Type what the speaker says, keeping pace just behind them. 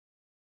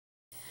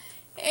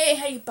Hey,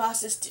 how you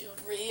bosses doing?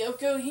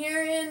 Ryoko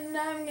here, and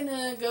I'm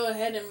gonna go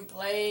ahead and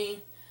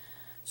play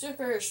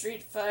Super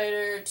Street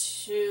Fighter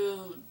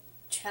 2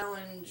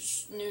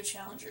 Challenge, New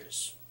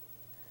Challengers.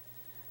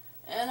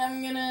 And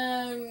I'm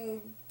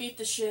gonna beat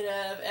the shit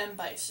out of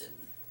M.Bison.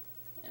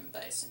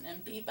 M.Bison.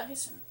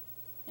 M.Bison.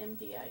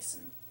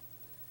 M.Bison.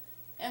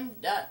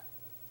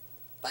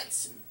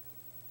 M.Bison.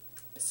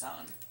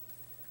 Bison.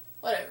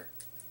 Whatever.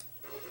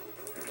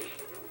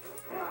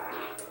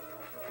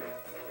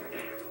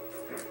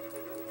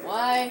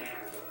 Why?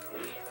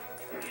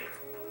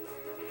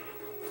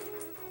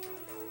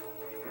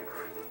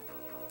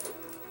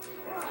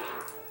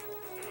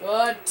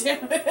 God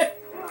damn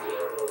it!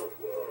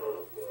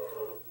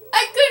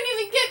 I couldn't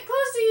even get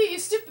close to you, you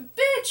stupid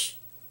bitch!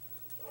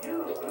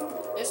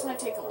 This might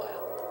take a while.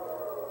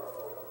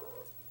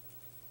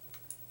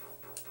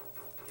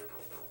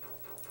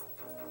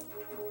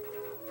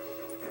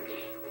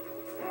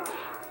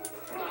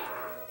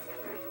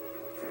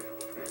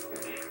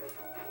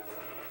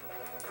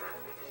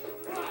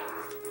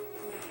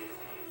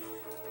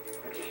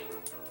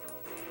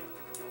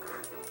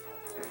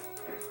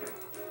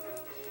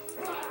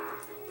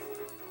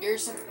 You're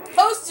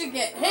supposed to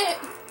get hit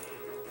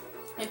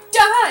and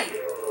die!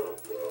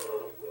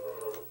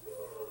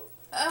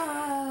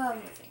 Ah,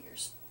 my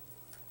fingers.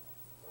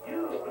 I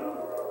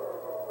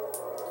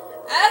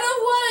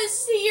don't want to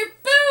see your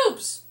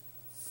boobs!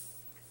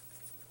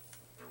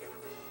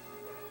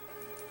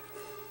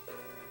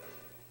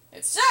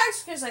 It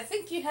sucks because I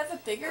think you have a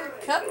bigger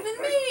cup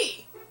than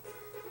me!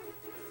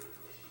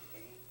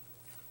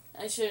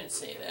 I shouldn't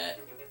say that.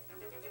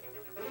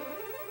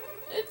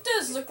 It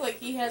does look like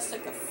he has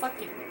like a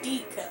fucking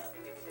D cup.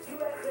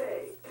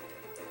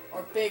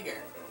 Or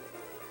bigger.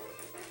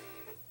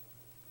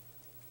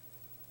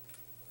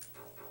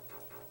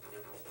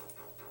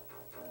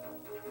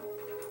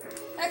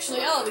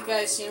 Actually, all the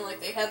guys seem like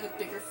they have a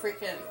bigger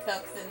freaking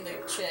cup than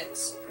their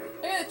chicks.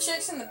 Look at the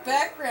chicks in the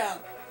background.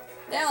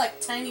 They have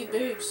like tiny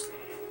boobs.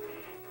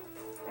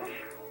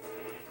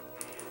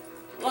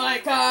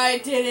 Like I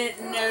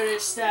didn't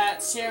notice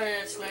that,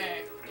 seriously.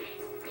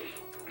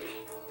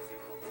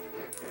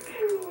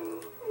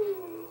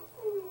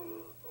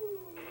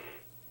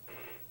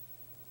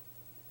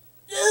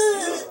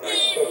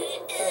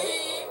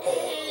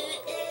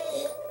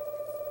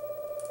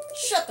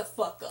 Shut the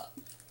fuck up.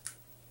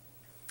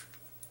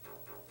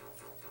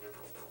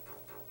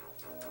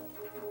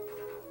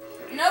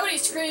 Nobody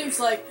screams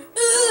like,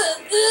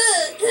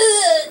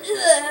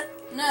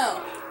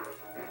 no.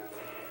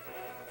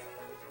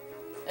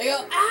 They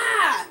go,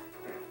 ah!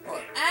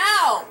 Or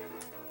ow!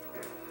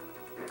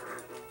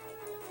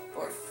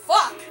 Or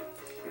fuck!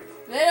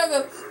 They don't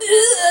go,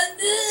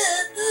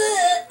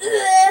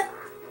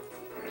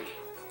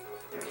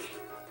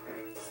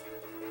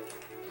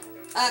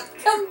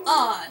 come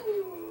on!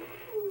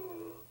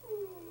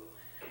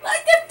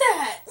 Look at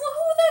that! Well,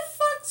 who the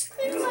fuck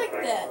screams like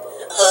that?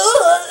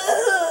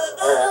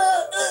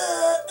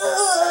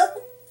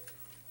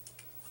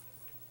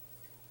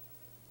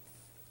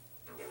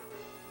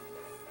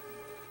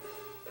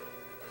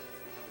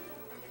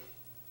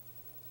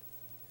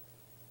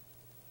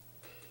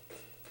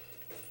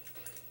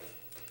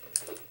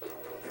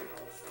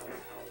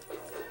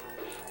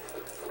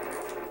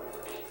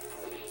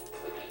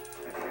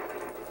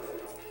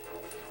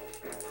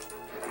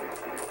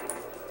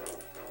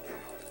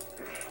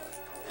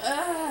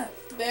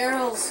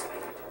 Barrels.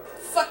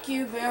 Fuck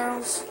you,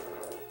 Barrels.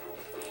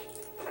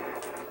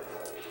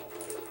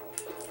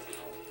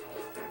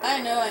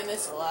 I know I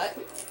miss a lot.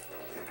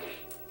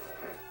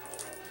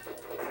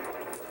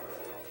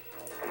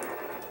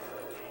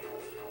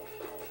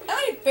 How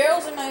many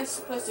barrels am I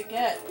supposed to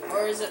get?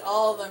 Or is it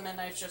all of them and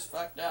I just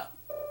fucked up?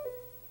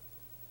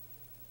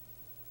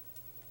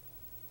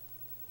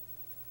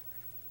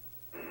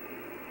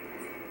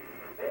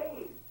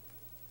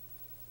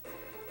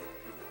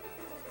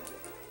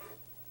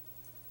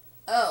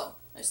 Oh,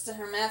 it's the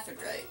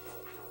hermaphrodite.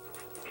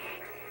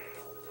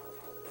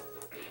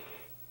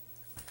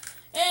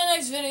 In the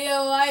next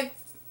video, I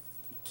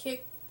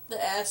kicked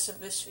the ass of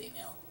this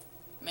female.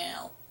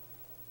 Male.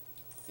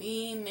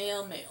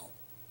 Female male.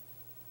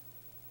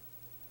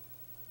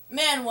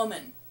 Man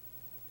woman.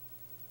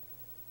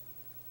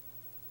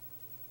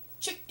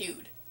 Chick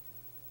dude.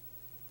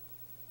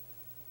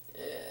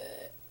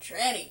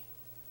 Tranny.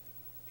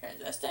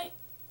 Transvestite.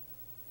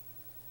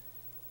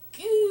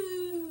 Goo.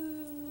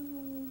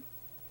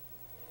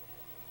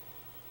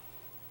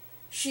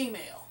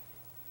 She-male.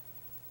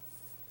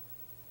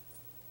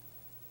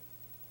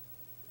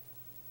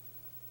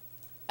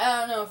 I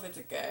don't know if it's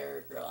a guy or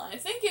a girl. I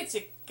think it's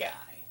a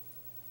guy.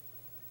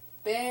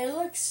 But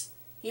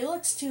he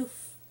looks too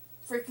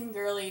freaking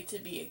girly to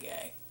be a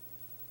guy.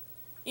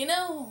 You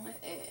know,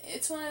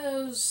 it's one of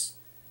those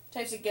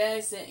types of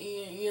guys that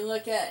you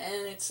look at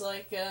and it's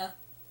like,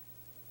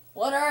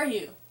 what are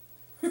you?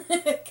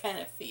 Kind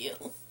of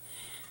feel.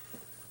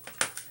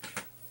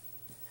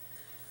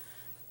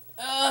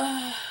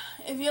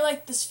 If you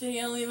liked this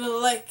video, leave a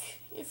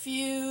like. If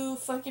you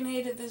fucking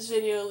hated this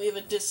video, leave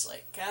a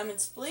dislike.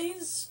 Comments,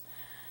 please.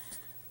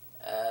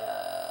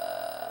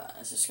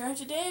 Subscribe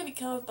today,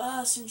 become a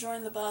boss, and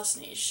join the Boss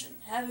Nation.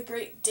 Have a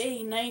great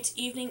day, night,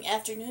 evening,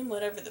 afternoon,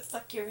 whatever the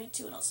fuck you're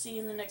into, and I'll see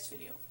you in the next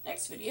video.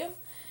 Next video,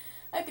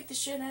 I beat the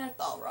shit out of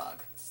Balrog.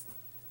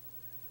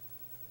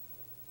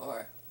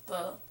 Or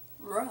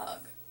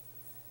Balrog.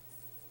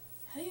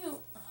 How do you...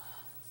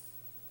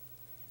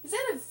 Is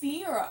that a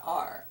V or a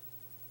R?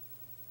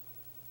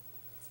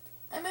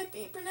 I might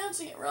be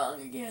pronouncing it wrong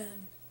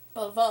again.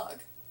 Balrog.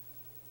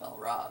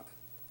 Balrog.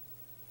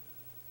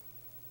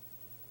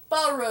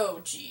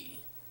 Balrogi.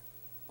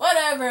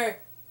 Whatever.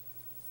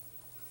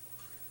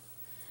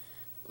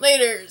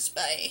 Laters,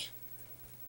 bye.